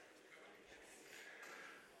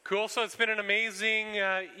Cool. So it's been an amazing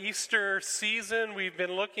Easter season. We've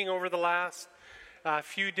been looking over the last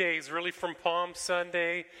few days, really from Palm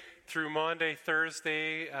Sunday through Maundy,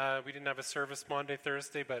 Thursday. We didn't have a service Maundy,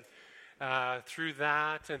 Thursday, but through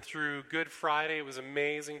that and through Good Friday, it was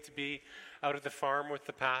amazing to be out at the farm with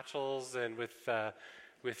the Patchells and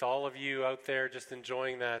with all of you out there just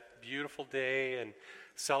enjoying that beautiful day and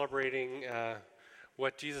celebrating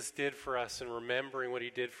what Jesus did for us and remembering what he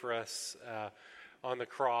did for us on the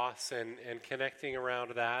cross and connecting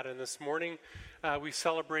around that. And this morning we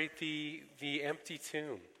celebrate the empty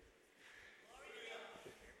tomb.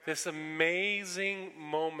 This amazing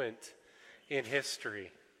moment in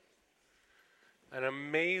history. An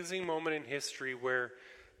amazing moment in history where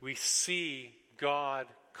we see God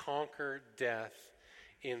conquer death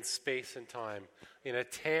in space and time in a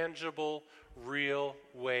tangible, real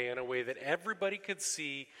way, in a way that everybody could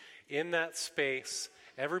see in that space.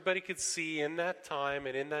 Everybody could see in that time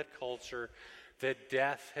and in that culture that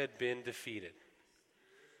death had been defeated.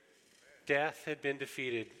 Death had been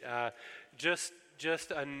defeated. Just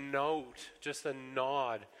a note, just a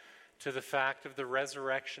nod to the fact of the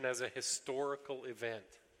resurrection as a historical event.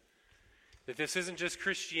 That this isn't just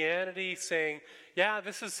Christianity saying, yeah,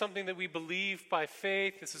 this is something that we believe by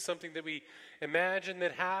faith. This is something that we imagine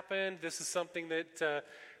that happened. This is something that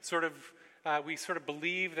we sort of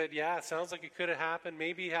believe that, yeah, it sounds like it could have happened,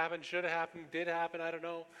 maybe it happened, should have happened, did happen, I don't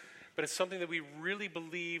know. But it's something that we really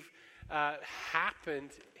believe happened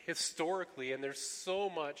historically, and there's so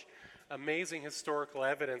much amazing historical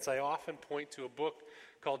evidence. I often point to a book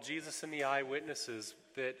called Jesus and the Eyewitnesses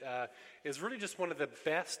that is really just one of the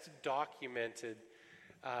best documented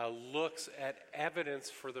looks at evidence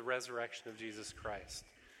for the resurrection of Jesus Christ.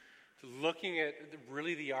 Looking at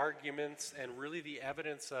really the arguments and really the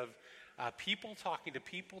evidence of people talking to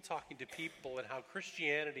people, and how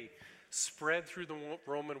Christianity spread through the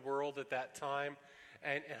Roman world at that time,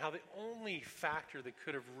 and how the only factor that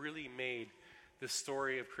could have really made the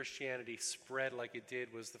story of Christianity spread like it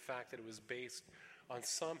did was the fact that it was based on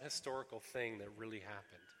some historical thing that really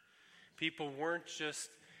happened. People weren't just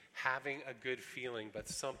having a good feeling, but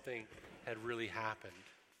something had really happened.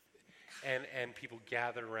 And people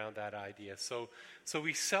gathered around that idea. So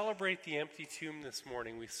we celebrate the empty tomb this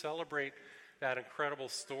morning. We celebrate that incredible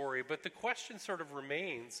story. But the question sort of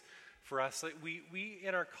remains for us. Like we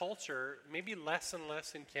in our culture, maybe less and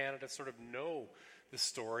less in Canada, sort of know the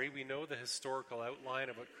story. We know the historical outline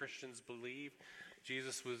of what Christians believe.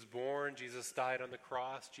 Jesus was born. Jesus died on the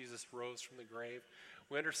cross. Jesus rose from the grave.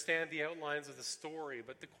 We understand the outlines of the story.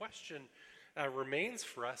 But the question remains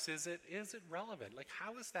for us, is it relevant? Like,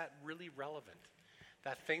 how is that really relevant?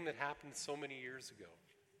 That thing that happened so many years ago.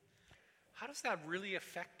 How does that really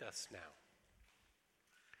affect us now?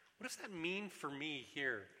 What does that mean for me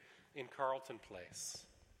here in Carleton Place?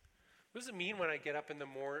 What does it mean when I get up in the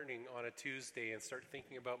morning on a Tuesday and start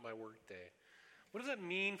thinking about my work day? What does it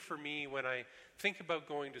mean for me when I think about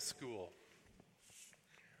going to school?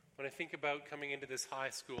 When I think about coming into this high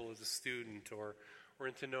school as a student or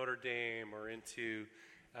into Notre Dame or into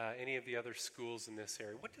any of the other schools in this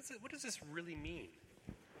area. What does this really mean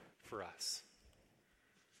for us?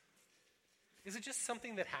 Is it just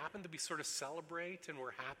something that happened that we sort of celebrate and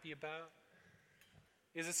we're happy about?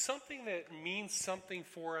 Is it something that means something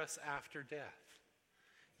for us after death?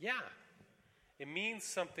 Yeah, it means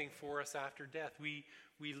something for us after death. We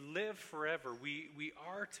live forever. We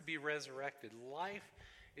are to be resurrected. Life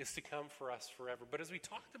is to come for us forever. But as we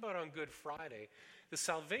talked about on Good Friday, the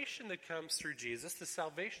salvation that comes through Jesus, the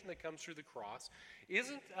salvation that comes through the cross,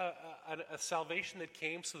 isn't a salvation that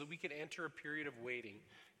came so that we could enter a period of waiting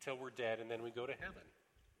till we're dead and then we go to heaven.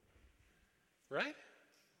 Right?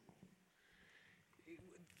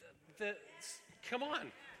 Come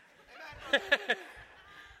on.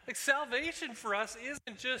 Like, salvation for us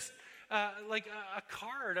isn't just like a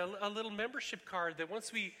card, a little membership card that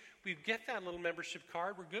once we get that little membership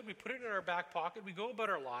card, we're good. We put it in our back pocket. We go about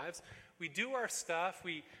our lives. We do our stuff.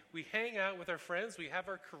 We hang out with our friends. We have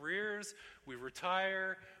our careers. We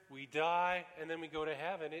retire. We die. And then we go to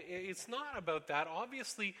heaven. It's not about that.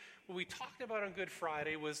 Obviously, what we talked about on Good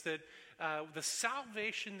Friday was that the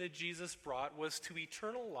salvation that Jesus brought was to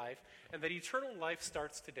eternal life, and that eternal life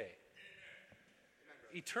starts today.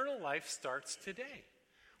 Eternal life starts today.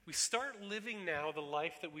 We start living now the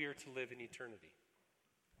life that we are to live in eternity.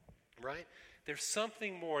 Right? There's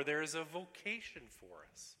something more. There is a vocation for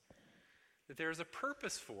us. That there is a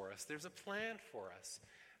purpose for us. There's a plan for us.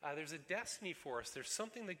 There's a destiny for us. There's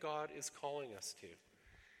something that God is calling us to.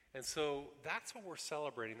 And so that's what we're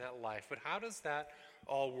celebrating, that life. But how does that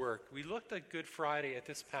all work? We looked at Good Friday at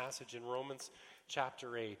this passage in Romans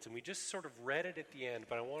chapter 8, and we just sort of read it at the end,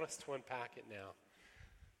 but I want us to unpack it now.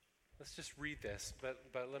 Let's just read this, but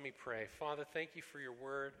let me pray. Father, thank you for your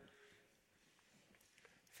word.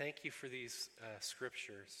 Thank you for these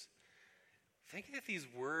scriptures. Thank you that these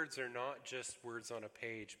words are not just words on a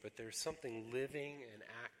page, but there's something living and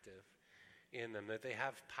active in them, that they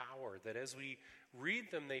have power, that as we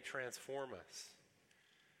read them, they transform us.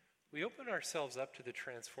 We open ourselves up to the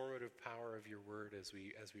transformative power of your word as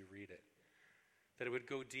we read it. That it would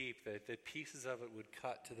go deep, that pieces of it would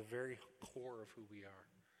cut to the very core of who we are.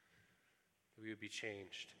 That we would be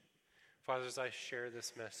changed. Father, as I share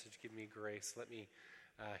this message, give me grace. Let me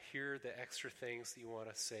hear the extra things that you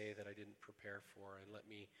want to say that I didn't prepare for, and let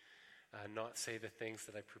me not say the things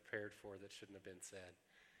that I prepared for that shouldn't have been said.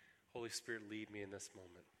 Holy Spirit, lead me in this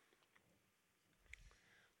moment.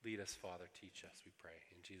 Lead us, Father. Teach us, we pray.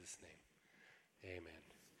 In Jesus' name, amen.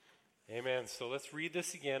 Amen. So let's read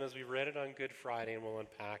this again as we read it on Good Friday, and we'll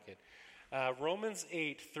unpack it. Romans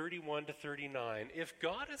 8, 31 to 39. If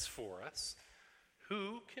God is for us,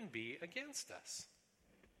 who can be against us?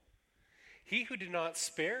 He who did not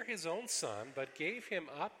spare his own son, but gave him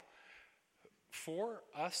up for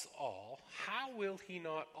us all, how will he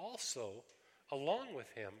not also, along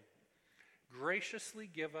with him, graciously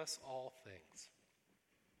give us all things?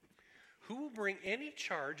 Who will bring any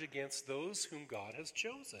charge against those whom God has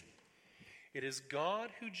chosen? It is God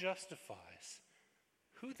who justifies.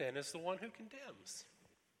 Who then is the one who condemns?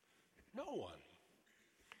 No one.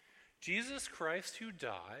 Jesus Christ, who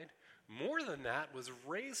died, more than that, was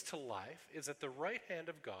raised to life, is at the right hand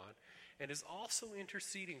of God, and is also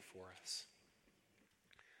interceding for us.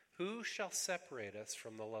 Who shall separate us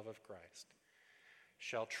from the love of Christ?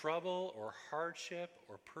 Shall trouble or hardship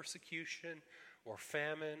or persecution or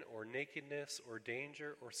famine or nakedness or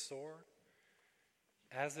danger or sword?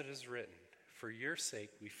 As it is written, for your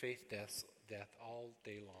sake we face death all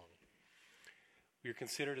day long. We are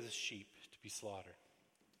considered as sheep to be slaughtered.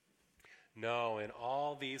 No, in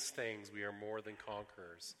all these things we are more than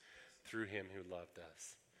conquerors through him who loved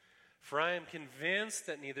us. For I am convinced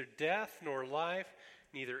that neither death nor life,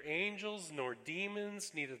 neither angels nor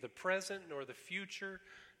demons, neither the present nor the future,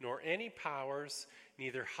 nor any powers,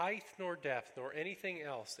 neither height nor depth, nor anything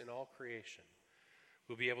else in all creation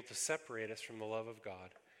will be able to separate us from the love of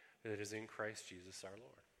God that is in Christ Jesus our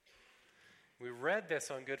Lord. We read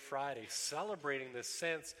this on Good Friday, celebrating this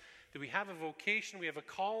sense that we have a vocation, we have a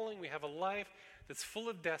calling, we have a life that's full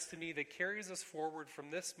of destiny that carries us forward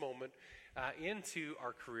from this moment into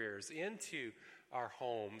our careers, into our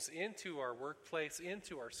homes, into our workplace,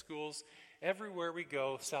 into our schools. Everywhere we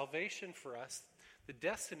go, salvation for us, the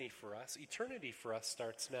destiny for us, eternity for us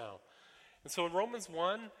starts now. And so in Romans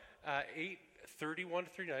 1, 8, 31 to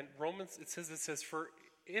 39, it says, for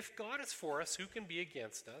if God is for us, who can be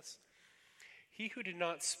against us? He who did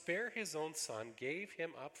not spare his own son gave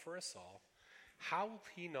him up for us all. How will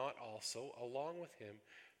he not also, along with him,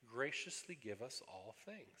 graciously give us all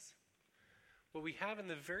things? What we have in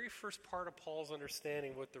the very first part of Paul's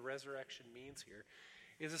understanding what the resurrection means here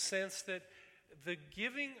is a sense that the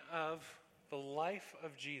giving of the life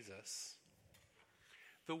of Jesus,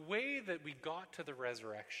 the way that we got to the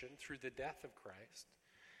resurrection through the death of Christ,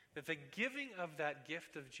 that the giving of that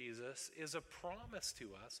gift of Jesus is a promise to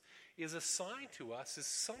us, is a sign to us, is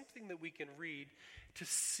something that we can read to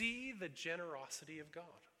see the generosity of God.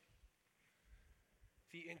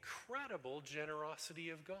 The incredible generosity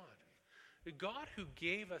of God. The God who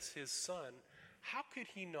gave us his son, how could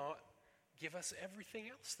he not give us everything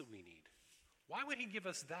else that we need? Why would he give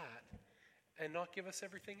us that and not give us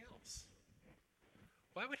everything else?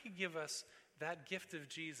 Why would he give us that gift of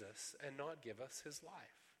Jesus and not give us his life?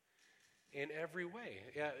 In every way.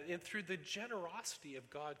 And through the generosity of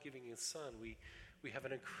God giving his son, we have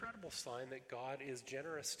an incredible sign that God is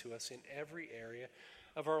generous to us in every area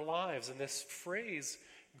of our lives. And this phrase,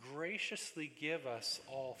 graciously give us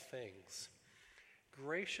all things.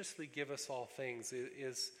 Graciously give us all things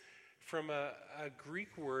is from a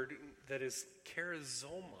Greek word that is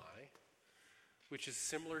charizomai, which is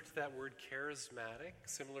similar to that word charismatic,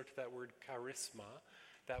 similar to that word charisma,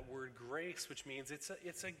 that word grace, which means it's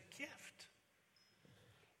a gift.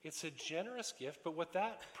 It's a generous gift, but what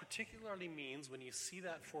that particularly means when you see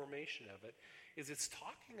that formation of it is it's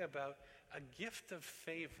talking about a gift of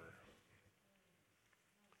favor.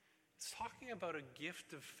 It's talking about a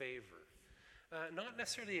gift of favor. Not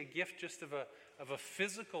necessarily a gift just of a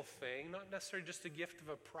physical thing, not necessarily just a gift of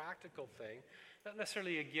a practical thing, not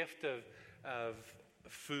necessarily a gift of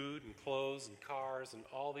food and clothes and cars and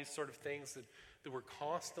all these sort of things that we're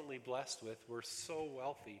constantly blessed with. We're so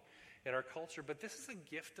wealthy in our culture, but this is a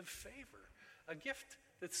gift of favor, a gift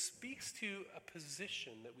that speaks to a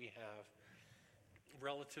position that we have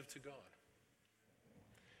relative to God.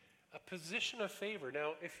 A position of favor.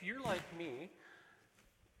 Now, if you're like me,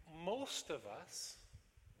 most of us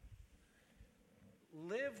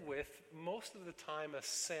live with, most of the time, a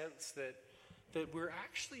sense that we're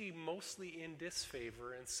actually mostly in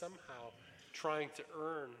disfavor and somehow trying to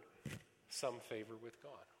earn some favor with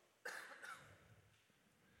God.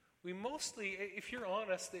 We mostly, if you're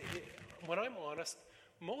honest, when I'm honest,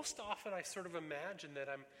 most often I sort of imagine that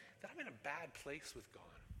I'm in a bad place with God.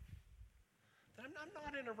 That I'm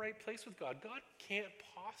not in a right place with God. God can't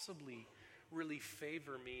possibly really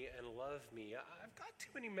favor me and love me. I've got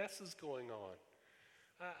too many messes going on.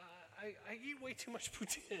 I eat way too much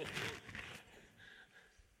poutine.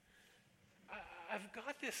 I've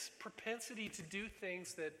got this propensity to do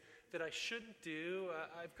things that I shouldn't do.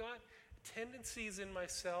 I've got tendencies in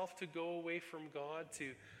myself to go away from God,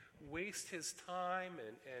 to waste his time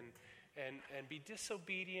and be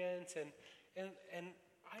disobedient, and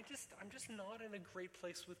I'm just not in a great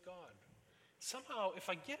place with God. Somehow, if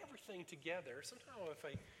I get everything together,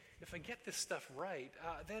 if I get this stuff right,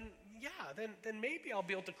 then maybe I'll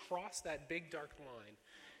be able to cross that big dark line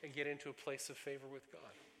and get into a place of favor with God.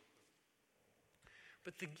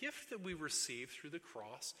 But the gift that we receive through the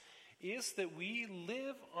cross is that we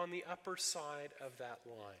live on the upper side of that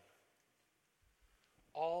line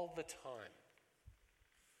all the time.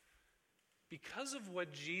 Because of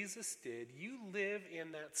what Jesus did, you live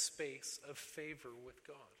in that space of favor with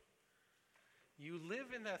God. You live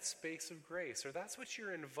in that space of grace, or that's what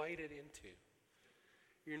you're invited into.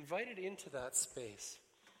 You're invited into that space.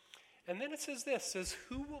 And then it says this,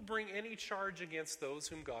 who will bring any charge against those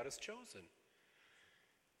whom God has chosen?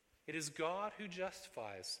 It is God who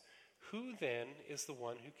justifies. Who then is the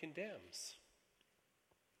one who condemns?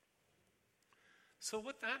 So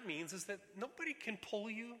what that means is that nobody can pull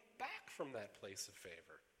you back from that place of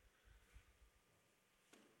favor.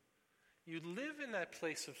 You live in that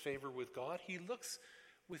place of favor with God. He looks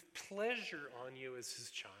with pleasure on you as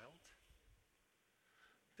his child.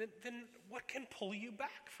 Then what can pull you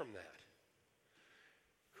back from that?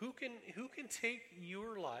 Who can take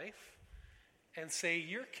your life and say,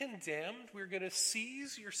 you're condemned, we're going to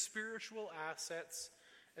seize your spiritual assets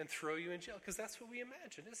and throw you in jail? Because that's what we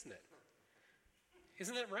imagine, isn't it?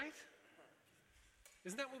 Isn't that right?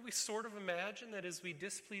 Isn't that what we sort of imagine? That as we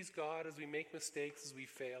displease God, as we make mistakes, as we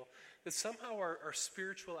fail, that somehow our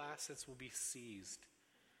spiritual assets will be seized.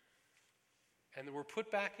 And that we're put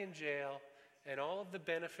back in jail, and all of the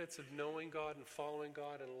benefits of knowing God and following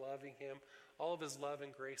God and loving him, all of his love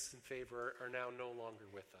and grace and favor are now no longer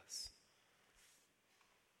with us.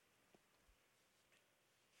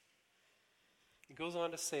 He goes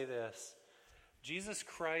on to say this, Jesus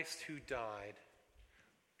Christ who died,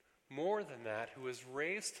 more than that, who was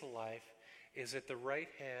raised to life, is at the right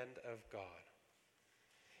hand of God,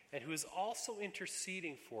 and who is also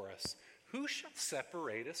interceding for us. Who shall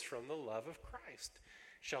separate us from the love of Christ?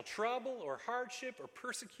 Shall trouble or hardship or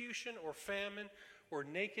persecution or famine or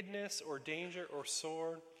nakedness or danger or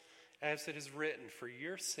sword? As it is written, for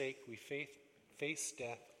your sake we face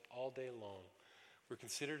death all day long. We're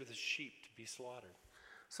considered as sheep to be slaughtered.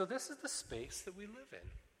 So this is the space that we live in.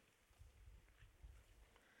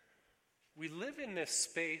 We live in this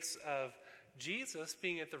space of Jesus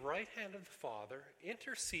being at the right hand of the Father,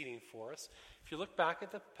 interceding for us. If you look back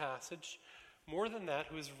at the passage, more than that,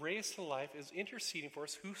 who is raised to life is interceding for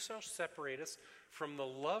us. Who shall separate us from the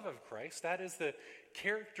love of Christ? That is the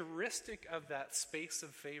characteristic of that space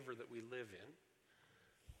of favor that we live in.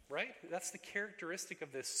 Right? That's the characteristic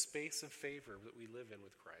of this space of favor that we live in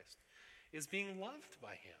with Christ, is being loved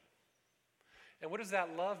by him. And what does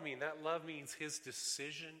that love mean? That love means his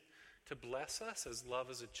decision to bless us, as love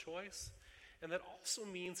is a choice. And that also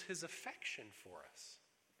means his affection for us.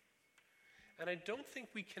 And I don't think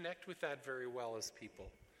we connect with that very well as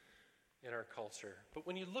people in our culture. But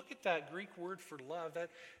when you look at that Greek word for love,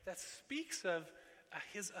 that speaks of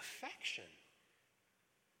his affection.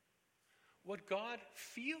 What God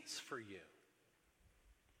feels for you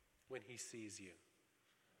when he sees you.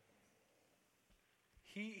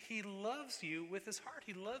 He loves you with his heart.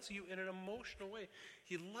 He loves you in an emotional way.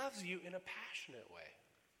 He loves you in a passionate way.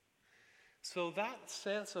 So that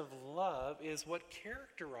sense of love is what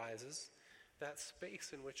characterizes that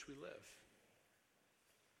space in which we live.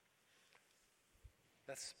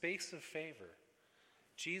 That space of favor.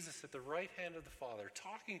 Jesus at the right hand of the Father,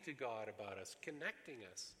 talking to God about us, connecting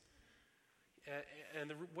us. And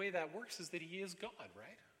the way that works is that he is God,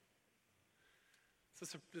 right?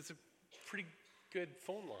 So it's a pretty good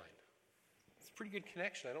phone line. It's a pretty good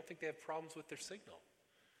connection. I don't think they have problems with their signal.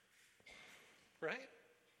 Right?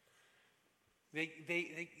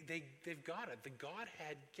 They've got it. The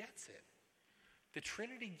Godhead gets it. The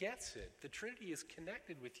Trinity gets it. The Trinity is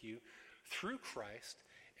connected with you through Christ,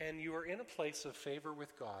 and you are in a place of favor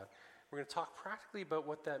with God. We're going to talk practically about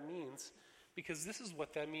what that means, because this is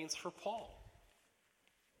what that means for Paul.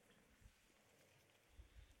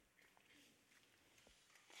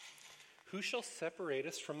 Who shall separate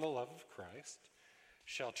us from the love of Christ?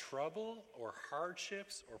 Shall trouble or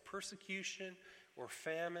hardships or persecution or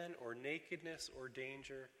famine or nakedness or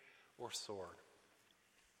danger or sword?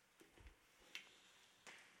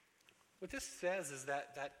 What this says is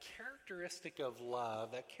that characteristic of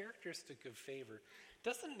love, that characteristic of favor,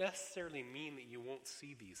 doesn't necessarily mean that you won't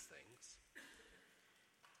see these things.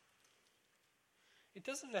 It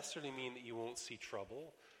doesn't necessarily mean that you won't see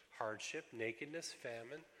trouble, hardship, nakedness,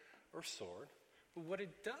 famine, or sword. But what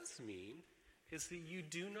it does mean is that you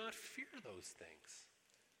do not fear those things.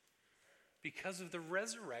 Because of the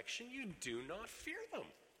resurrection, you do not fear them.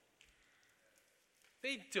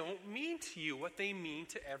 They don't mean to you what they mean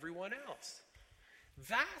to everyone else.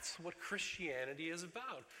 That's what Christianity is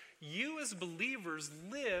about. You as believers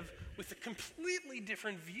live with a completely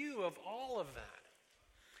different view of all of that.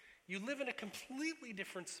 You live in a completely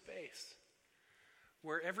different space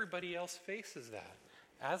where everybody else faces that.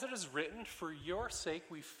 As it is written, for your sake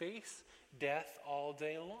we face death all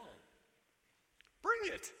day long.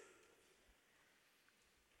 Bring it.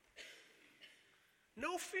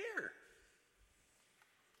 No fear.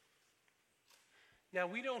 Now,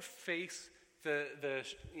 we don't face a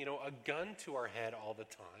gun to our head all the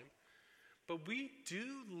time, but we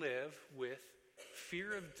do live with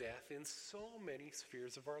fear of death in so many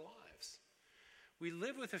spheres of our lives. We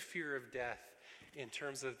live with a fear of death in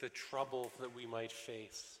terms of the trouble that we might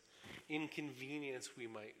face, inconvenience we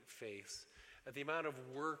might face, the amount of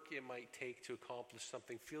work it might take to accomplish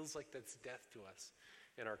something feels like that's death to us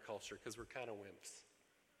in our culture because we're kind of wimps,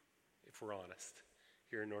 if we're honest,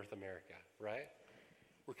 here in North America, right?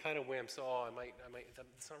 We're kind of wimps. Oh, I might,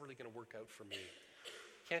 it's not really going to work out for me.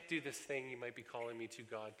 Can't do this thing you might be calling me to,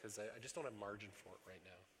 God, because I just don't have margin for it right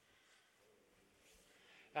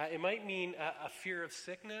now. It might mean a fear of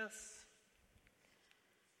sickness.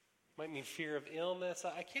 It might mean fear of illness.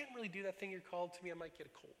 I can't really do that thing you're called to me. I might get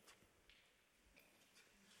a cold.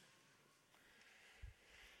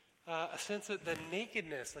 A sense of the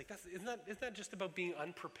nakedness, like isn't that just about being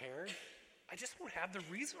unprepared? I just won't have the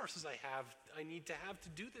resources I need to have to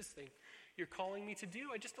do this thing you're calling me to do.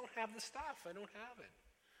 I just don't have the stuff. I don't have it.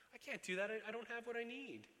 I can't do that. I don't have what I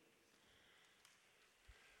need.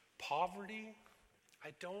 Poverty,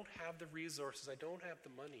 I don't have the resources. I don't have the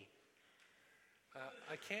money.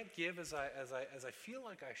 I can't give as I feel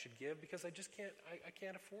like I should give because I just can't. I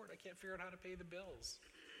can't afford. I can't figure out how to pay the bills.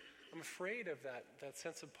 I'm afraid of that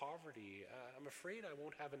sense of poverty. I'm afraid I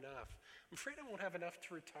won't have enough. I'm afraid I won't have enough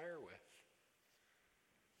to retire with.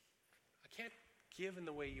 I can't give in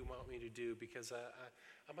the way you want me to do because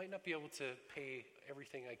I might not be able to pay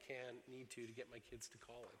everything I need to get my kids to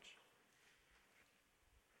college.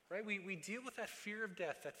 Right? We deal with that fear of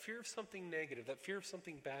death, that fear of something negative, that fear of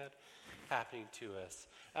something bad happening to us.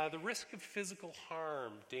 The risk of physical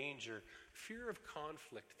harm, danger, fear of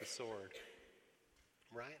conflict, the sword.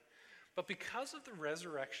 Right? But because of the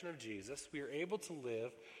resurrection of Jesus, we are able to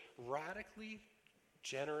live radically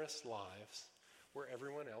generous lives where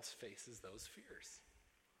everyone else faces those fears.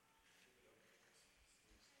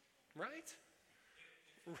 Right?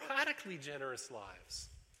 Radically generous lives.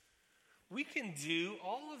 We can do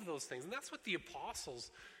all of those things. And that's what the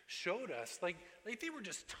apostles showed us. Like they were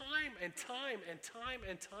just time and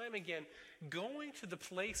time again going to the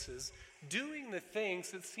places, doing the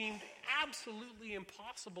things that seemed absolutely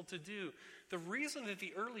impossible to do. The reason that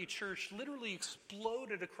the early church literally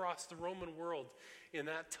exploded across the Roman world in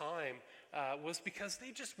that time was because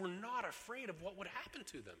they just were not afraid of what would happen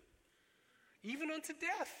to them. Even unto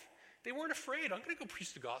death. They weren't afraid. I'm going to go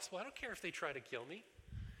preach the gospel. I don't care if they try to kill me.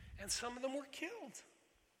 And some of them were killed.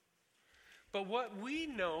 But what we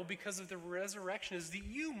know because of the resurrection is that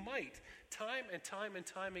you might, time and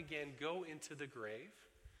time again, go into the grave,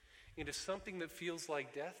 into something that feels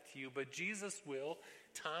like death to you, but Jesus will,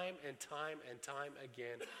 time and time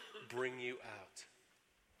again, bring you out.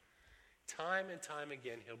 Time and time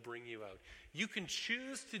again, he'll bring you out. You can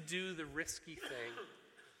choose to do the risky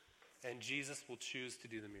thing, and Jesus will choose to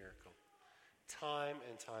do the miracle. Time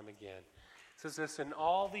and time again. It says this, in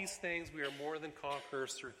all these things we are more than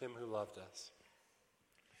conquerors through him who loved us.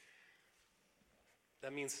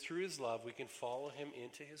 That means through his love we can follow him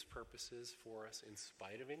into his purposes for us in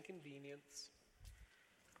spite of inconvenience,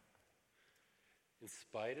 in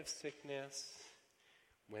spite of sickness,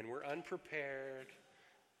 when we're unprepared,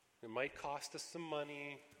 It might cost us some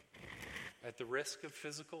money at the risk of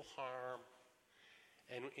physical harm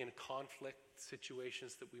and in conflict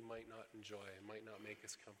situations that we might not enjoy and might not make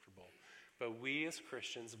us comfortable. But we as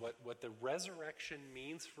Christians, what the resurrection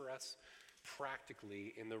means for us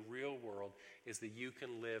practically in the real world is that you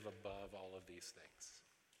can live above all of these things.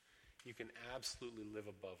 You can absolutely live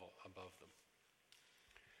above them.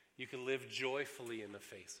 You can live joyfully in the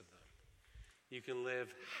face of them. You can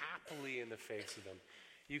live happily in the face of them.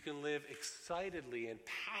 You can live excitedly and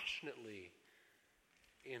passionately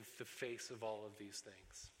in the face of all of these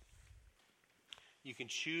things. You can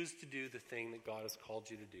choose to do the thing that God has called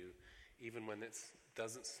you to do, even when it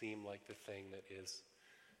doesn't seem like the thing that is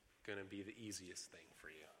going to be the easiest thing for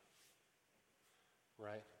you.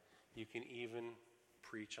 Right? You can even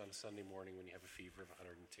preach on a Sunday morning when you have a fever of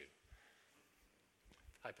 102.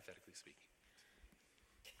 Hypothetically speaking.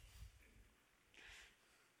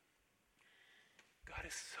 God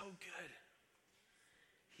is so good.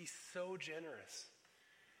 He's so generous.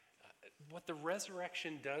 What the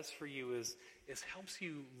resurrection does for you is helps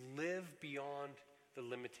you live beyond the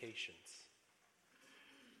limitations.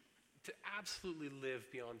 To absolutely live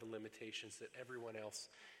beyond the limitations that everyone else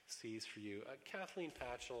sees for you. Kathleen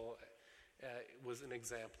Patchell was an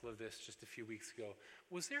example of this just a few weeks ago.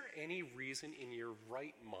 Was there any reason in your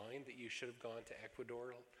right mind that you should have gone to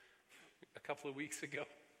Ecuador a couple of weeks ago?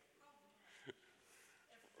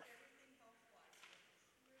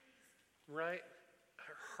 Right?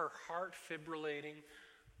 Her heart fibrillating,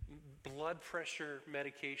 blood pressure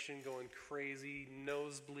medication going crazy,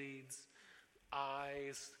 nosebleeds,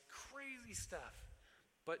 eyes, crazy stuff.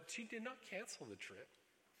 But she did not cancel the trip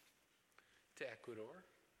to Ecuador.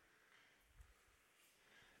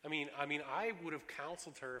 I mean, I would have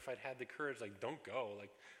counseled her if I'd had the courage, like, don't go.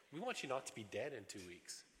 Like, we want you not to be dead in 2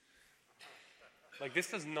 weeks. Like, this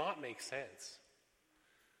does not make sense.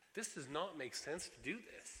 This does not make sense to do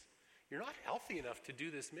this. You're not healthy enough to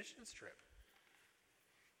do this missions trip.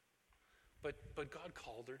 But God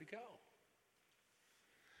called her to go.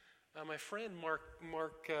 My friend Mark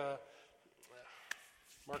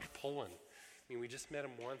Pullen, I mean, we just met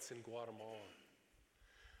him once in Guatemala.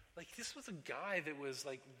 Like, this was a guy that was,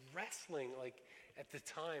 like, wrestling, like, at the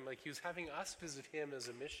time. Like, he was having us visit him as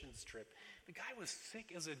a missions trip. The guy was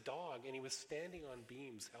sick as a dog, and he was standing on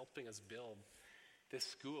beams helping us build this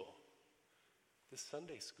school, this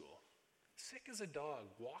Sunday school. Sick as a dog,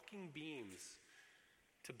 walking beams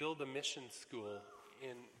to build a mission school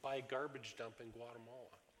by a garbage dump in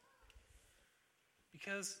Guatemala.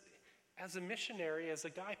 Because as a missionary, as a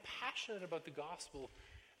guy passionate about the gospel,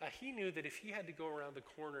 he knew that if he had to go around the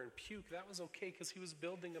corner and puke, that was okay because he was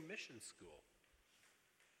building a mission school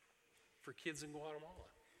for kids in Guatemala.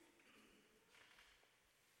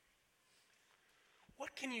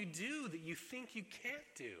 What can you do that you think you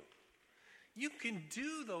can't do? You can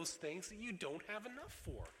do those things that you don't have enough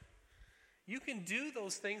for. You can do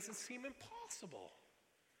those things that seem impossible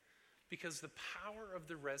because the power of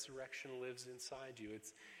the resurrection lives inside you.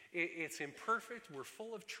 It's imperfect. We're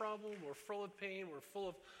full of trouble. We're full of pain. We're full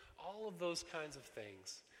of all of those kinds of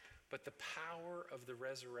things. But the power of the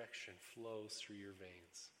resurrection flows through your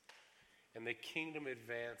veins. And the kingdom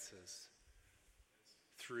advances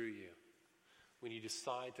through you when you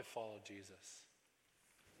decide to follow Jesus.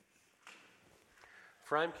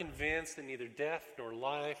 For I'm convinced that neither death nor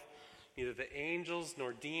life, neither the angels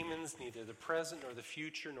nor demons, neither the present nor the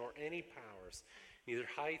future, nor any powers, neither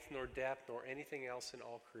height nor depth nor anything else in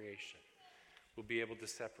all creation will be able to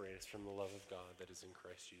separate us from the love of God that is in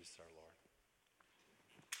Christ Jesus our Lord.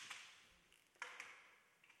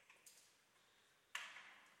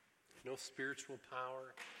 No spiritual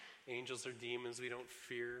power, angels or demons. We don't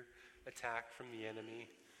fear attack from the enemy,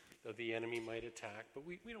 though the enemy might attack, but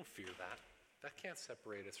we don't fear that. That can't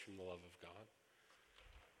separate us from the love of God.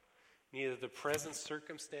 Neither the present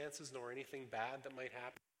circumstances nor anything bad that might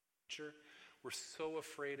happen in the future. We're so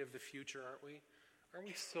afraid of the future, aren't we? Aren't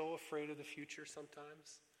we so afraid of the future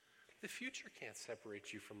sometimes? The future can't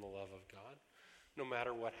separate you from the love of God, no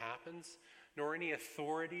matter what happens, nor any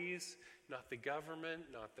authorities, not the government,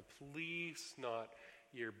 not the police, not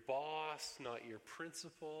your boss, not your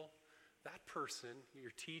principal. That person,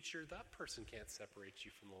 your teacher, that person can't separate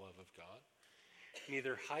you from the love of God.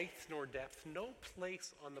 Neither height nor depth, no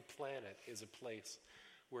place on the planet is a place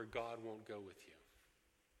where God won't go with you.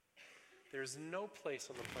 There's no place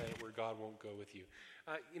on the planet where God won't go with you.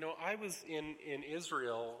 I was in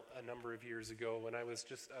Israel a number of years ago when I was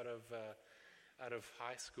just out of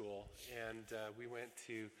high school, and we went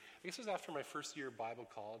to, I guess it was after my first year of Bible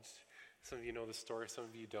college. Some of you know the story, some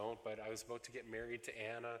of you don't, but I was about to get married to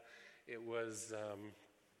Anna. It was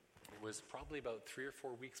It was probably about 3 or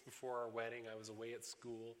 4 weeks before our wedding. I was away at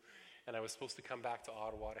school, and I was supposed to come back to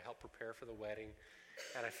Ottawa to help prepare for the wedding.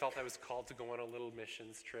 And I felt I was called to go on a little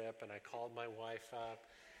missions trip, and I called my wife up,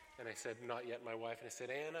 and I said, not yet my wife, and I said,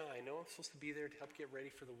 Anna, I know I'm supposed to be there to help get ready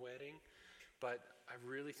for the wedding, but I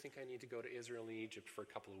really think I need to go to Israel and Egypt for a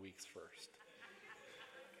couple of weeks first.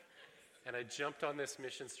 And I jumped on this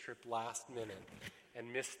missions trip last minute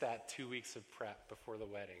and missed that 2 weeks of prep before the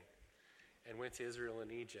wedding and went to Israel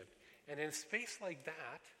and Egypt. And in a space like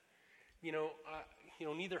that,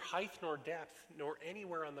 neither height nor depth nor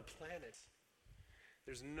anywhere on the planet,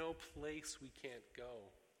 there's no place we can't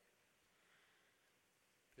go.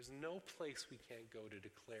 There's no place we can't go to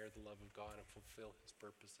declare the love of God and fulfill his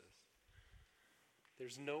purposes.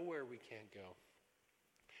 There's nowhere we can't go.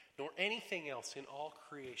 Nor anything else in all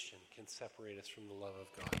creation can separate us from the love of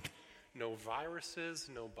God. No viruses,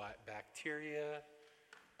 no bacteria,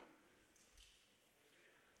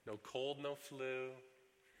 no cold, no flu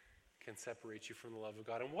can separate you from the love of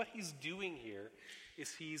God. And what he's doing here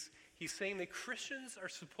is he's saying that Christians are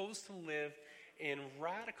supposed to live in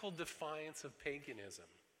radical defiance of paganism,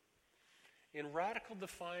 in radical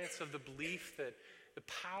defiance of the belief that the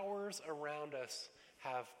powers around us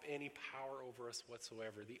have any power over us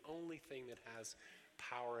whatsoever. The only thing that has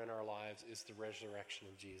power in our lives is the resurrection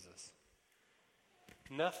of Jesus.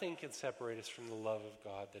 Nothing can separate us from the love of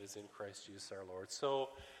God that is in Christ Jesus our Lord. So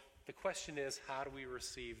the question is, how do we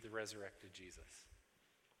receive the resurrected Jesus?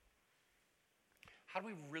 How do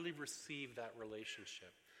we really receive that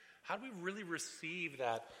relationship? How do we really receive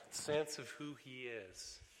that sense of who he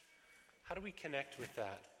is? How do we connect with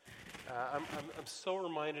that? I'm so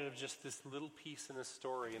reminded of just this little piece in the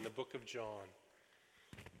story in the book of John,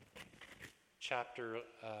 chapter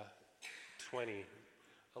 20,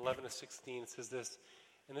 11 to 16. It says this,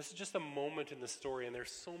 and this is just a moment in the story, and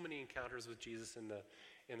there's so many encounters with Jesus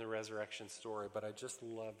in the resurrection story, but I just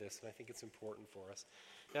love this, and I think it's important for us.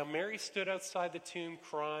 Now, Mary stood outside the tomb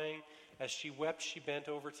crying. As she wept, she bent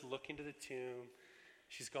over to look into the tomb.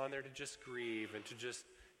 She's gone there to just grieve and to just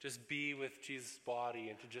be with Jesus' body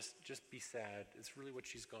and to just be sad. It's really what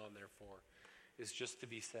she's gone there for, is just to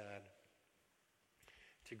be sad,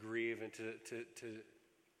 to grieve and to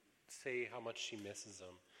say how much she misses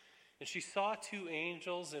him. And she saw 2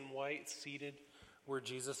 angels in white seated where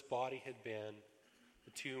Jesus' body had been.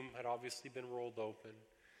 The tomb had obviously been rolled open.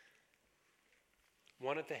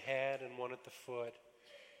 One at the head and one at the foot.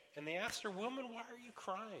 And they asked her, "Woman, why are you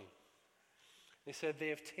crying?" They said, "They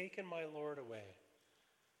have taken my Lord away.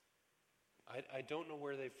 I don't know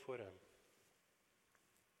where they've put him."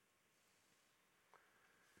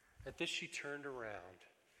 At this she turned around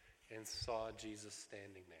and saw Jesus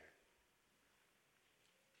standing there.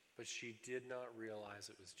 But she did not realize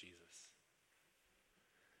it was Jesus.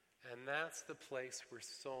 And that's the place where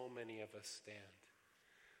so many of us stand.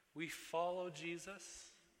 We follow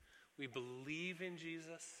Jesus. We believe in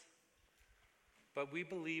Jesus. But we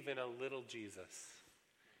believe in a little Jesus.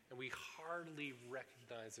 And we hardly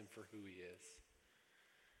recognize him for who he is.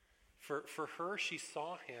 For her, she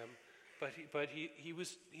saw him, but he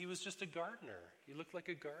was just a gardener. He looked like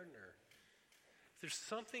a gardener. There's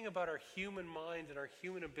something about our human mind and our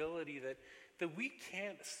human ability that we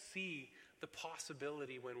can't see the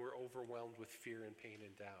possibility when we're overwhelmed with fear and pain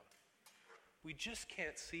and doubt. We just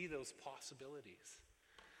can't see those possibilities.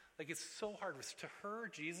 Like, it's so hard. To her,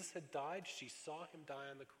 Jesus had died. She saw him die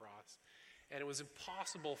on the cross. And it was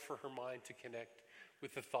impossible for her mind to connect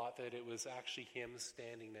with the thought that it was actually him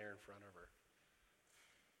standing there in front of her.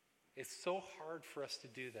 It's so hard for us to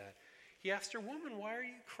do that. He asked her, "Woman, why are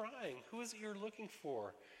you crying? Who is it you're looking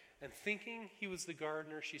for?" And thinking he was the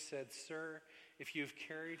gardener, she said, "Sir, if you have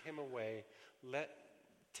carried him away,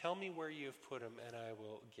 tell me where you have put him, and I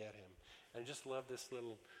will get him." And I just love this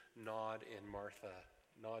little nod to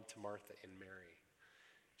Martha and Mary.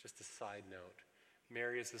 Just a side note.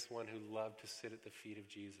 Mary is this one who loved to sit at the feet of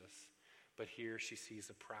Jesus. But here she sees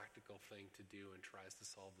a practical thing to do and tries to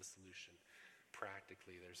solve the solution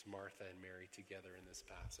practically. There's Martha and Mary together in this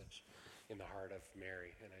passage in the heart of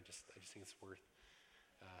Mary. And I just think it's worth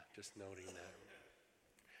just noting that.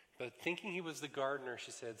 But thinking he was the gardener,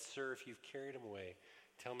 she said, "Sir, if you've carried him away,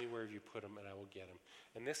 tell me where you put him and I will get him."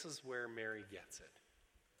 And this is where Mary gets it.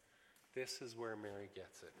 This is where Mary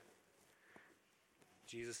gets it.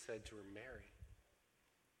 Jesus said to her, "Mary."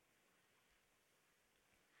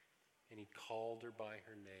 And he called her by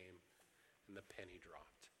her name, and the penny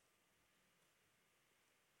dropped.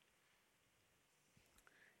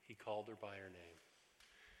 He called her by her name.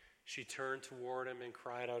 She turned toward him and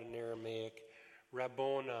cried out in Aramaic,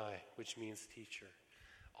 "Rabboni," which means teacher.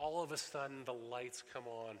 All of a sudden, the lights come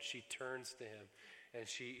on. She turns to him, And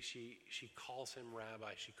she calls him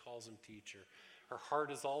rabbi. She calls him teacher. Her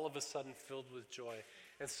heart is all of a sudden filled with joy.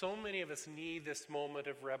 And so many of us need this moment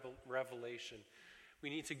of revelation. We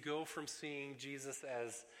need to go from seeing Jesus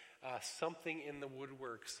as something in the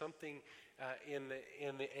woodwork, something in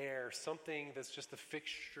the air, something that's just a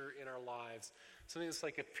fixture in our lives, something that's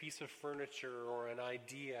like a piece of furniture or an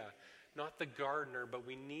idea, not the gardener, but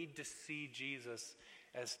we need to see Jesus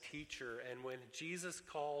as teacher. And when Jesus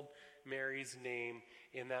called Mary's name,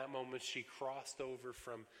 in that moment she crossed over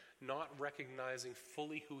from not recognizing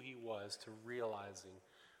fully who he was to realizing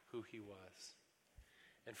who he was.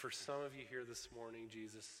 And for some of you here this morning,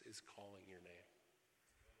 Jesus is calling your name.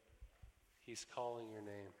 He's calling your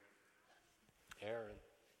name. Aaron.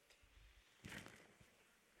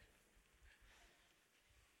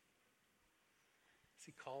 Is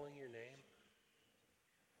he calling your name?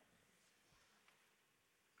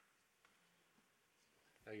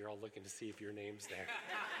 Now you're all looking to see if your name's there.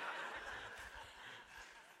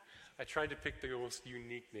 I tried to pick the most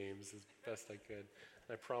unique names as best I could.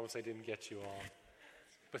 And I promise I didn't get you all.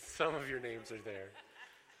 But some of your names are there.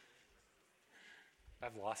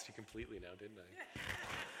 I've lost you completely now, didn't I?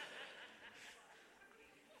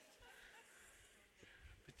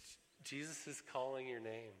 But Jesus is calling your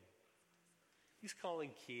name. He's calling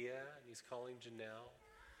Kia, and he's calling Janelle.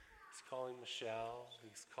 He's calling Michelle.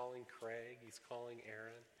 He's calling Craig. He's calling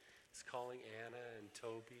Aaron. He's calling Anna and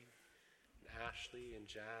Toby and Ashley and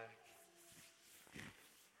Jack,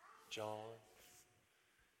 John.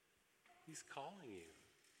 He's calling you.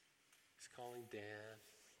 He's calling Dan.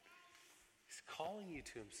 He's calling you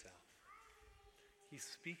to himself. He's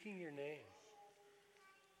speaking your name.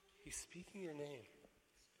 He's speaking your name.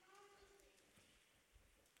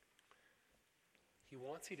 He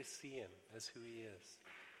wants you to see him as who he is.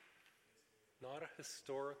 Not a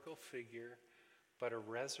historical figure, but a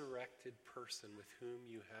resurrected person with whom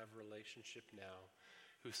you have relationship now,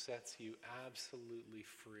 who sets you absolutely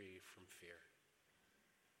free from fear.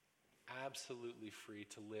 Absolutely free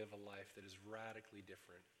to live a life that is radically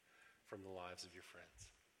different from the lives of your friends.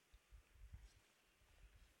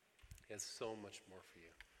 He has so much more for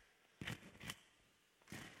you.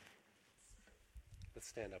 Let's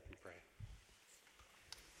stand up and pray.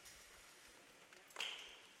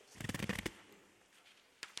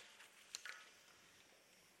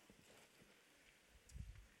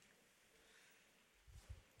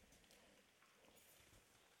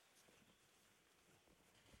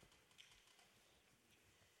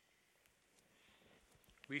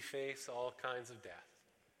 We face all kinds of death.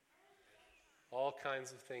 All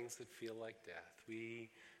kinds of things that feel like death. We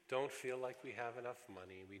don't feel like we have enough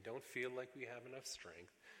money. We don't feel like we have enough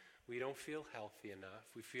strength. We don't feel healthy enough.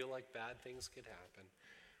 We feel like bad things could happen.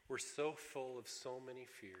 We're so full of so many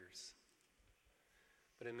fears.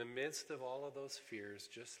 But in the midst of all of those fears,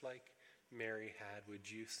 just like Mary had, would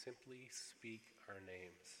you simply speak our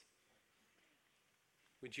names?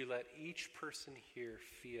 Would you let each person here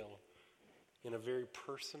feel in a very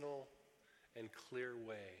personal and clear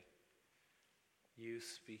way you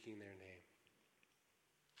speaking their name?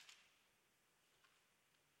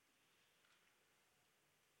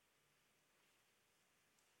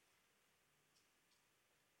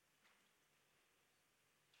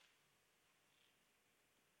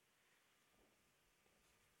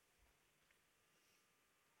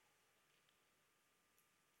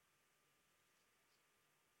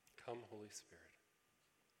 Come, Holy Spirit.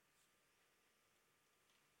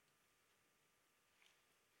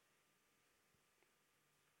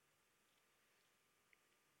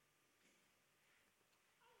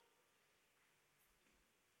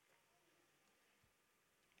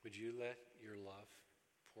 Would you let your love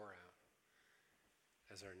pour out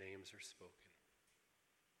as our names are spoken?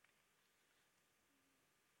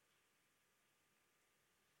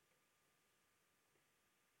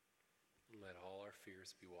 And let all our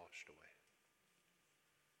fears be washed away.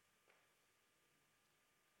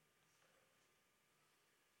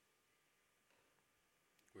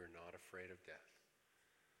 We're not afraid of death.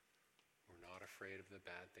 We're not afraid of the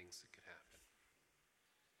bad things that could happen.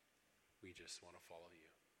 We just want to follow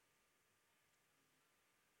you.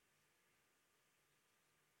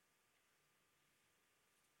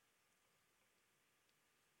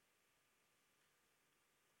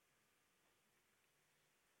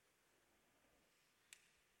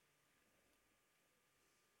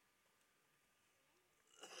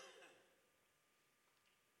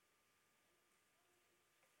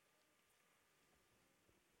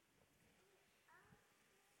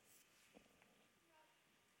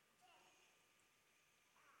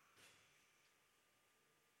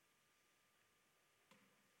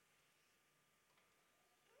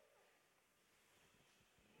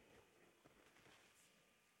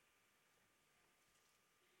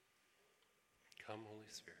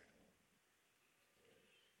 Spirit.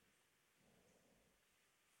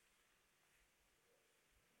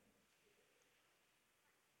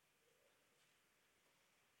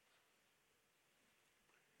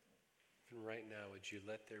 And right now, would you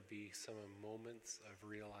let there be some moments of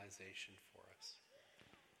realization for us?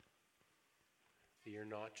 That you're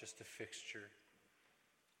not just a fixture,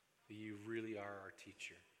 that you really are our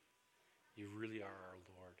teacher. You really are our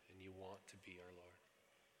Lord, and you want to be our Lord.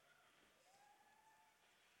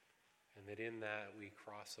 And that in that we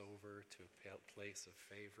cross over to a place of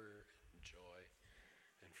favor and joy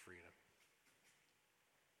and freedom.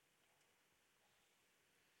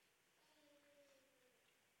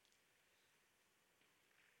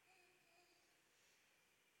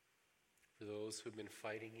 For those who've been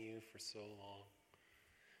fighting you for so long,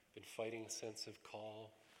 been fighting a sense of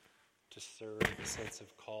call to serve, a sense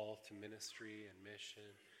of call to ministry and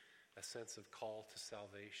mission, a sense of call to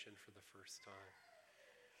salvation for the first time.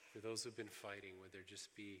 For those who've been fighting, would there just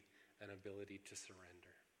be an ability to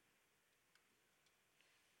surrender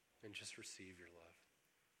and just receive your love?